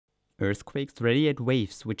Earthquakes radiate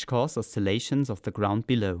waves which cause oscillations of the ground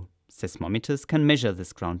below. Seismometers can measure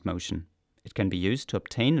this ground motion. It can be used to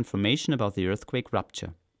obtain information about the earthquake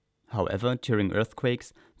rupture. However, during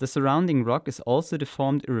earthquakes, the surrounding rock is also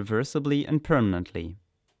deformed irreversibly and permanently.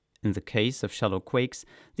 In the case of shallow quakes,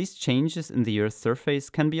 these changes in the Earth's surface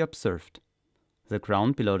can be observed. The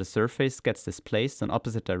ground below the surface gets displaced in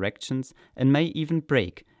opposite directions and may even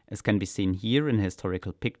break, as can be seen here in a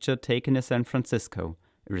historical picture taken in San Francisco,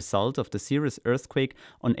 a result of the serious earthquake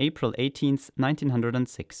on April 18,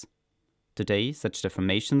 1906. Today, such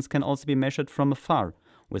deformations can also be measured from afar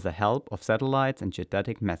with the help of satellites and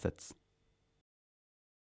geodetic methods.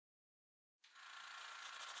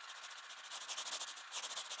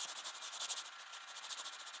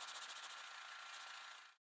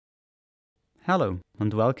 Hello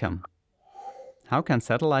and welcome. How can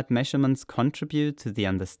satellite measurements contribute to the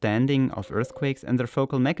understanding of earthquakes and their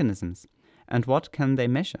focal mechanisms? And what can they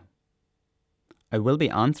measure? I will be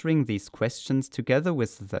answering these questions together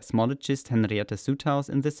with the seismologist Henriette Sudhaus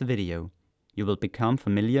in this video. You will become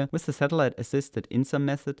familiar with the satellite-assisted InSAR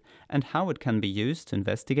method and how it can be used to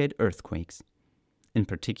investigate earthquakes. In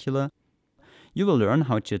particular, you will learn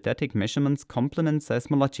how geodetic measurements complement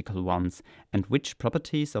seismological ones and which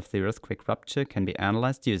properties of the earthquake rupture can be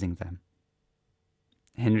analyzed using them.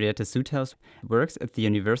 Henriette Sudhaus works at the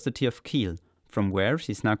University of Kiel, from where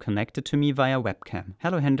she's now connected to me via webcam.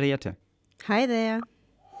 Hello, Henriette. Hi there.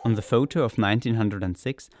 On the photo of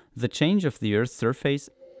 1906, the change of the Earth's surface,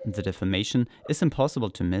 the deformation, is impossible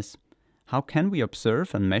to miss. How can we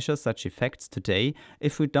observe and measure such effects today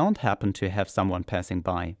if we don't happen to have someone passing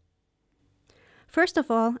by? First of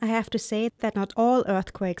all, I have to say that not all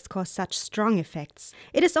earthquakes cause such strong effects.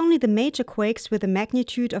 It is only the major quakes with a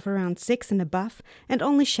magnitude of around 6 and above, and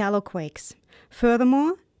only shallow quakes.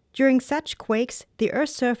 Furthermore, during such quakes, the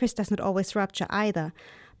Earth's surface does not always rupture either,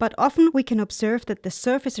 but often we can observe that the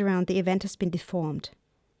surface around the event has been deformed.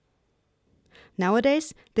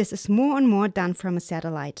 Nowadays, this is more and more done from a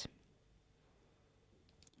satellite.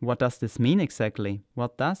 What does this mean exactly?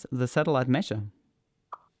 What does the satellite measure?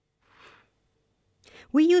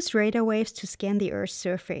 We use radar waves to scan the Earth's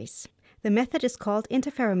surface. The method is called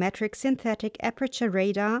interferometric synthetic aperture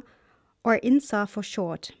radar, or InSAR for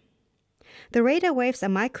short. The radar waves are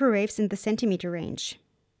microwaves in the centimeter range.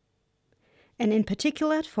 And in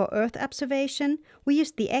particular, for Earth observation, we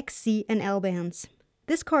use the X, Z and L bands.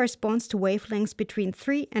 This corresponds to wavelengths between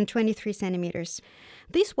 3 and 23 centimeters.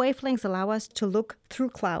 These wavelengths allow us to look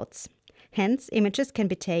through clouds. Hence, images can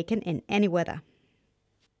be taken in any weather.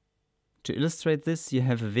 To illustrate this, you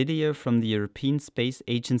have a video from the European Space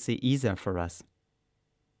Agency ESA for us.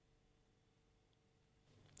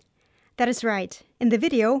 That is right. In the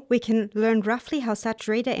video, we can learn roughly how such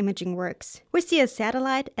radar imaging works. We see a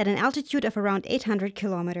satellite at an altitude of around 800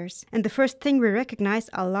 kilometers, and the first thing we recognize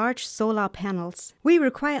are large solar panels. We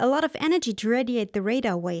require a lot of energy to radiate the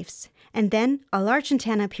radar waves, and then a large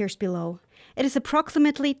antenna appears below. It is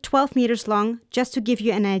approximately 12 meters long, just to give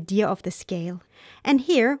you an idea of the scale. And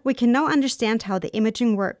here, we can now understand how the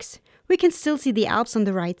imaging works. We can still see the Alps on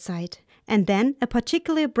the right side. And then a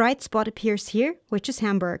particularly bright spot appears here, which is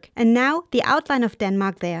Hamburg. And now the outline of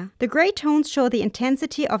Denmark there. The gray tones show the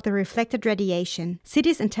intensity of the reflected radiation.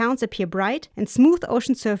 Cities and towns appear bright, and smooth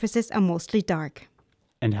ocean surfaces are mostly dark.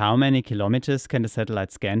 And how many kilometers can the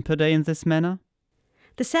satellite scan per day in this manner?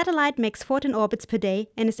 The satellite makes 14 orbits per day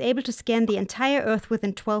and is able to scan the entire Earth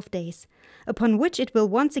within 12 days, upon which it will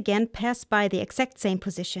once again pass by the exact same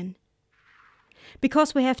position.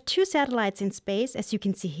 Because we have 2 satellites in space, as you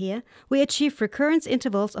can see here, we achieve recurrence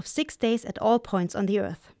intervals of 6 days at all points on the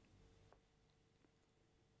Earth.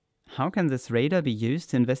 How can this radar be used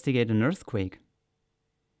to investigate an earthquake?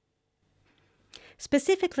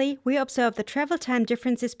 Specifically, we observe the travel time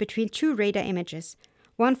differences between 2 radar images,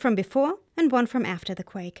 one from before and one from after the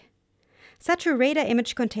quake. Such a radar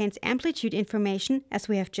image contains amplitude information, as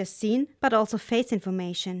we have just seen, but also phase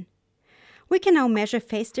information. We can now measure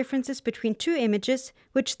phase differences between 2 images,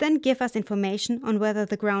 which then give us information on whether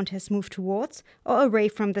the ground has moved towards or away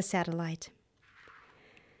from the satellite.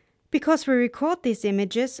 Because we record these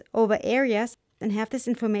images over areas and have this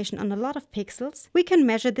information on a lot of pixels, we can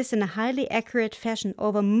measure this in a highly accurate fashion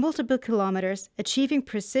over multiple kilometers, achieving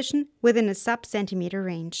precision within a sub-centimeter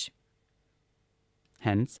range.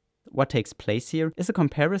 Hence, what takes place here is a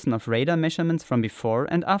comparison of radar measurements from before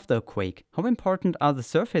and after a quake. How important are the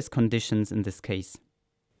surface conditions in this case?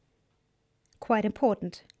 Quite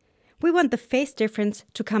important. We want the phase difference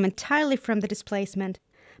to come entirely from the displacement,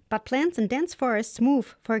 but plants in dense forests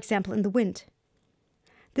move, for example, in the wind.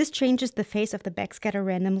 This changes the phase of the backscatter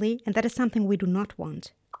randomly, and that is something we do not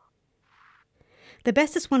want. The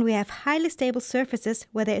best is when we have highly stable surfaces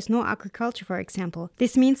where there is no agriculture, for example.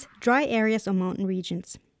 This means dry areas or mountain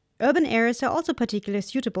regions. Urban areas are also particularly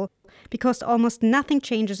suitable because almost nothing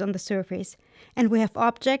changes on the surface, and we have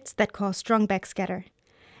objects that cause strong backscatter.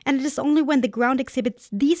 And it is only when the ground exhibits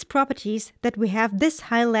these properties that we have this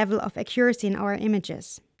high level of accuracy in our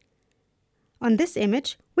images. On this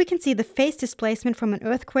image, we can see the phase displacement from an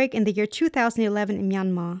earthquake in the year 2011 in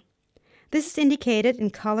Myanmar. This is indicated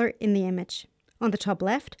in color in the image. On the top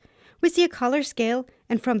left, we see a color scale,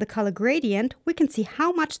 and from the color gradient, we can see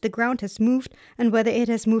how much the ground has moved and whether it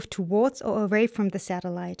has moved towards or away from the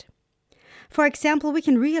satellite. For example, we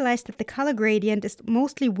can realize that the color gradient is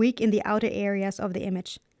mostly weak in the outer areas of the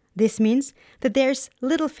image. This means that there's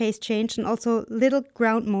little phase change and also little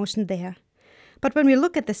ground motion there. But when we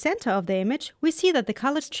look at the center of the image, we see that the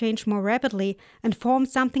colors change more rapidly and form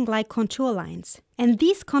something like contour lines. And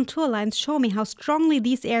these contour lines show me how strongly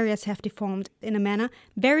these areas have deformed in a manner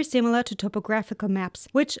very similar to topographical maps,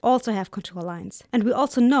 which also have contour lines. And we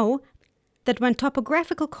also know that when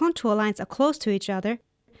topographical contour lines are close to each other,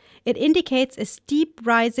 it indicates a steep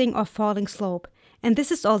rising or falling slope. And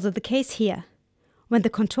this is also the case here. When the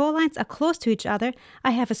contour lines are close to each other,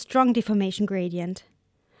 I have a strong deformation gradient.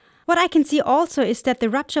 What I can see also is that the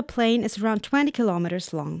rupture plane is around 20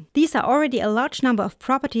 kilometers long. These are already a large number of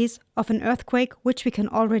properties of an earthquake which we can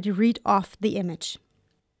already read off the image.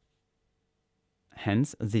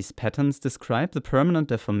 Hence, these patterns describe the permanent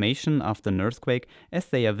deformation after an earthquake as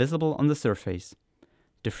they are visible on the surface.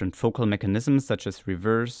 Different focal mechanisms such as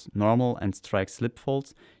reverse, normal and strike-slip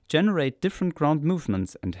faults generate different ground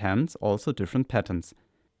movements and hence also different patterns.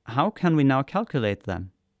 How can we now calculate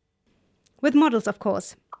them? With models, of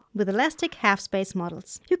course. With elastic half-space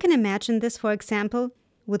models. You can imagine this, for example,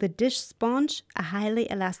 with a dish sponge, a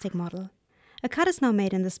highly elastic model. A cut is now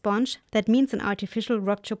made in the sponge. That means an artificial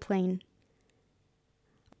rupture plane.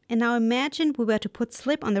 And now imagine we were to put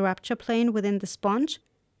slip on the rupture plane within the sponge,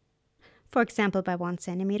 for example by 1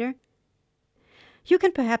 centimeter. You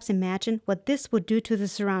can perhaps imagine what this would do to the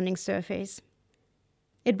surrounding surface.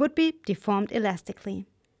 It would be deformed elastically.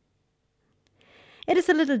 It is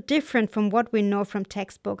a little different from what we know from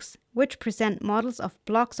textbooks, which present models of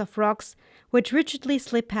blocks of rocks which rigidly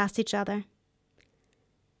slip past each other.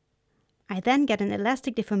 I then get an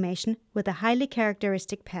elastic deformation with a highly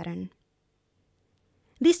characteristic pattern.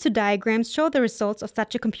 These two diagrams show the results of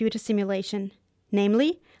such a computer simulation,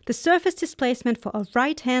 namely the surface displacement for a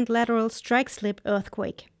right-hand lateral strike-slip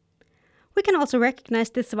earthquake. We can also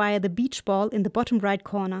recognize this via the beach ball in the bottom right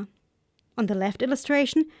corner. On the left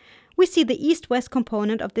illustration, we see the east-west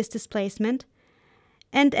component of this displacement,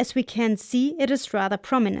 and as we can see, it is rather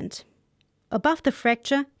prominent. Above the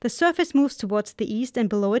fracture, the surface moves towards the east and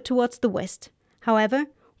below it towards the west. However,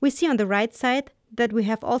 we see on the right side that we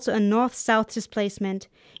have also a north-south displacement,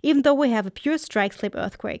 even though we have a pure strike-slip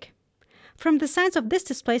earthquake. From the signs of this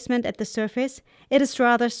displacement at the surface, it is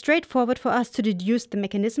rather straightforward for us to deduce the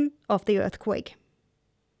mechanism of the earthquake.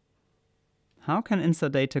 How can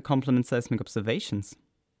InSAR data complement seismic observations?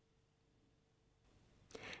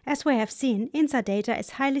 As we have seen, InSAR data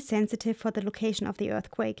is highly sensitive for the location of the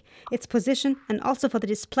earthquake, its position, and also for the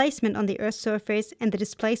displacement on the Earth's surface and the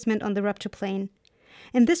displacement on the rupture plane.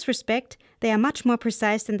 In this respect, they are much more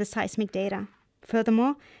precise than the seismic data.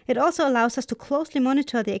 Furthermore, it also allows us to closely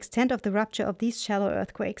monitor the extent of the rupture of these shallow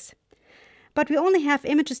earthquakes. But we only have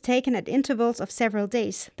images taken at intervals of several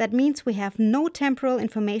days. That means we have no temporal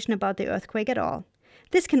information about the earthquake at all.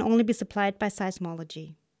 This can only be supplied by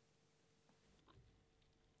seismology.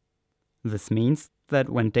 This means that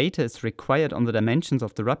when data is required on the dimensions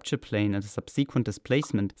of the rupture plane and the subsequent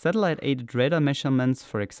displacement, satellite-aided radar measurements,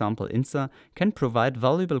 for example InSAR, can provide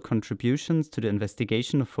valuable contributions to the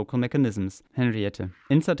investigation of focal mechanisms. Henriette,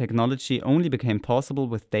 InSAR technology only became possible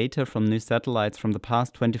with data from new satellites from the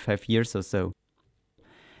past 25 years or so.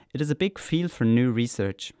 It is a big field for new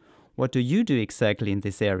research. What do you do exactly in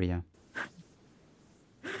this area?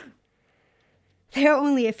 There are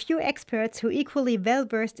only a few experts who are equally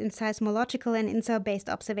well-versed in seismological and InSAR-based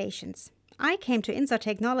observations. I came to InSAR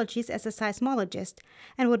Technologies as a seismologist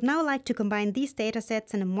and would now like to combine these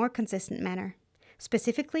datasets in a more consistent manner.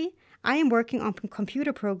 Specifically, I am working on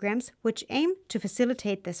computer programs which aim to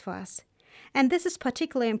facilitate this for us. And this is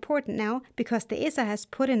particularly important now because the ESA has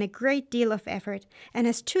put in a great deal of effort and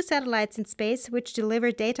has 2 satellites in space which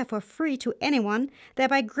deliver data for free to anyone,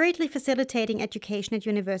 thereby greatly facilitating education at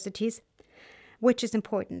universities, which is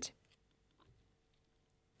important.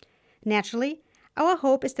 Naturally, our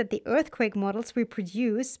hope is that the earthquake models we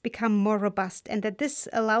produce become more robust and that this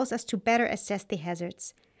allows us to better assess the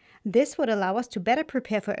hazards. This would allow us to better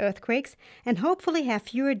prepare for earthquakes and hopefully have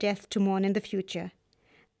fewer deaths to mourn in the future.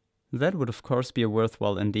 That would of course be a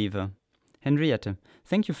worthwhile endeavor. Henriette,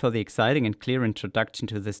 thank you for the exciting and clear introduction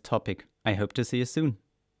to this topic. I hope to see you soon.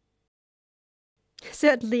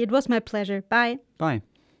 Certainly, it was my pleasure. Bye. Bye.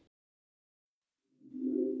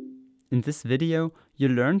 In this video, you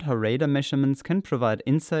learned how radar measurements can provide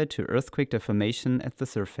insight to earthquake deformation at the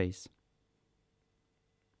surface.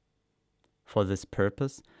 For this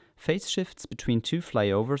purpose, phase shifts between two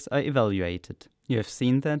flyovers are evaluated. You have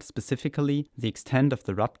seen that specifically the extent of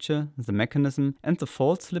the rupture, the mechanism, and the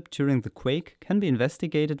fault slip during the quake can be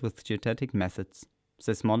investigated with geodetic methods,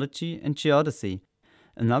 seismology and geodesy.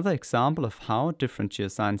 Another example of how different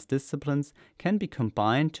geoscience disciplines can be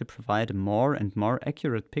combined to provide a more and more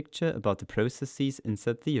accurate picture about the processes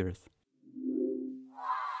inside the Earth.